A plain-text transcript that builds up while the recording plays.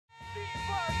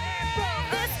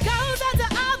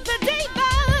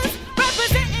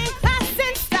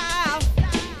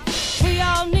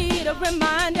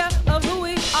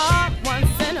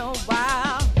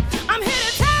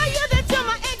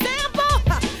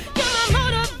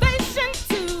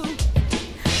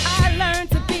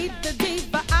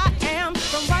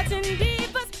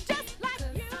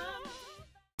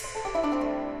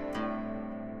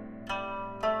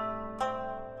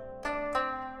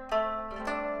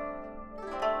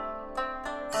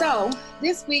So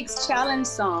this week's challenge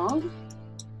song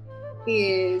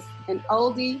is an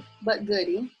oldie but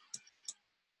goodie.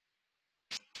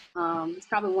 It's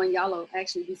probably one y'all will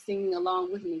actually be singing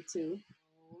along with me too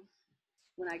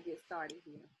when I get started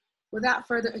here. Without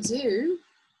further ado,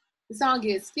 the song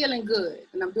is Feeling Good,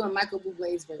 and I'm doing Michael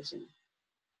Bublé's version.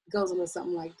 It goes a little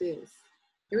something like this.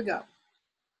 Here we go.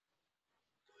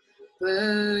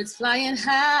 Birds flying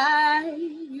high,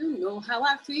 you know how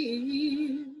I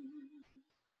feel.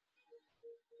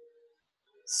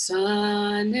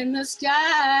 Sun in the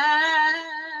sky,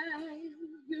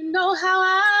 you know how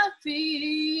I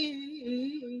feel.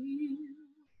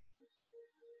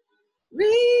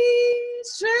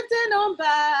 Breeze drifting on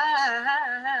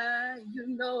by, you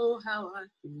know how I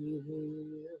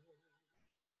feel.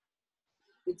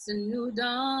 It's a new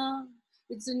dawn,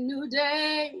 it's a new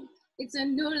day, it's a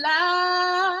new life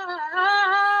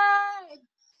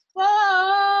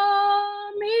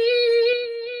for me.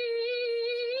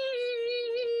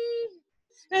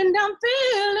 And I'm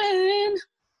feeling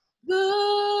good.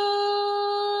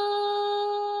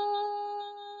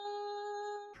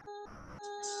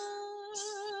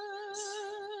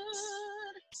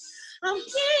 I'm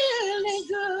feeling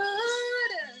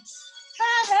good.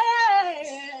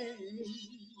 Hey,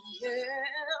 yeah.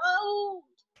 Oh.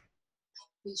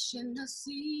 Fish in the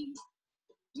sea,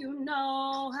 you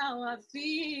know how I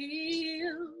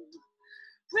feel.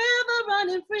 River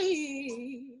running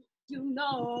free, you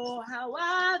know how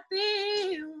I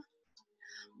feel.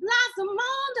 Blossom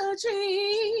on the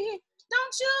tree,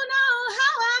 don't you know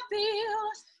how I feel?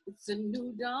 It's a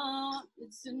new dawn,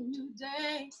 it's a new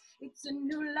day, it's a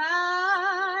new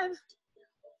life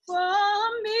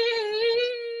for me,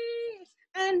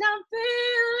 and I'm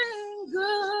feeling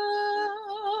good.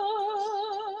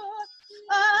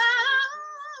 Oh,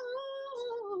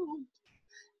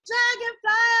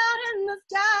 dragonfly out in the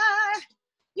sky,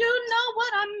 you know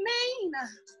what I mean.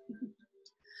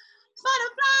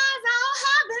 Butterflies out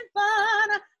having fun,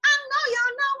 I know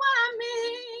y'all know what I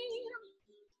mean.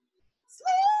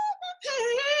 Sleep in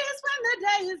peace when the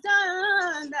day is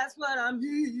done, that's what I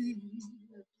mean.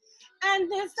 And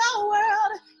this whole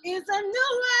world is a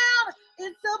new world,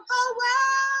 it's a whole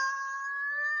world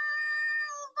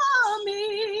for me.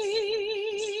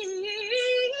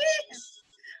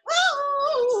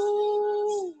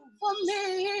 Ooh, for me.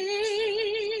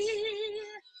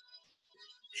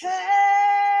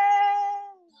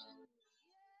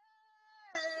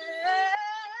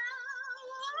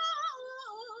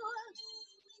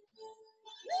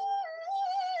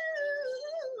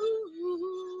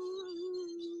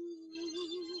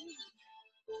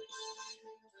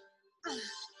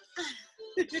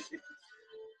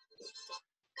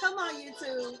 Come on, you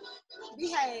two.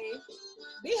 Behave.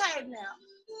 Behave now.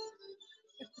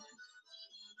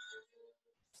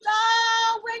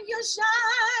 Star, when you shine,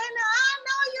 I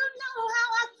know you know how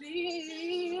I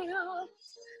feel.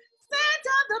 Scent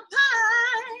of the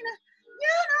pine,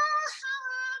 you know how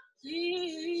I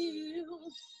feel.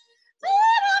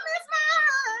 Freedom is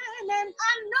mine, and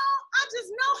I just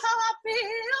know how I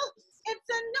feel. It's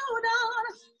a new dawn,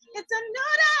 it's a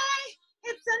new day,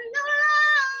 it's a new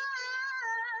life.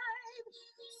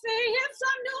 See, it's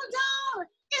a new dawn,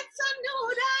 it's a new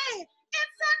day,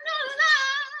 it's a new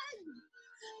life.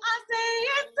 I say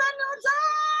it's a new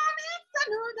dawn, it's a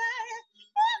new day,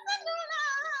 it's a new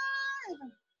life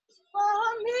for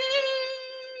me,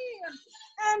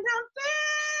 and I'm feeling.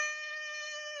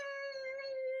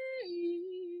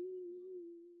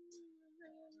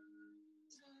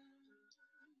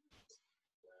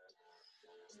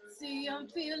 See, I'm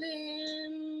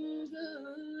feeling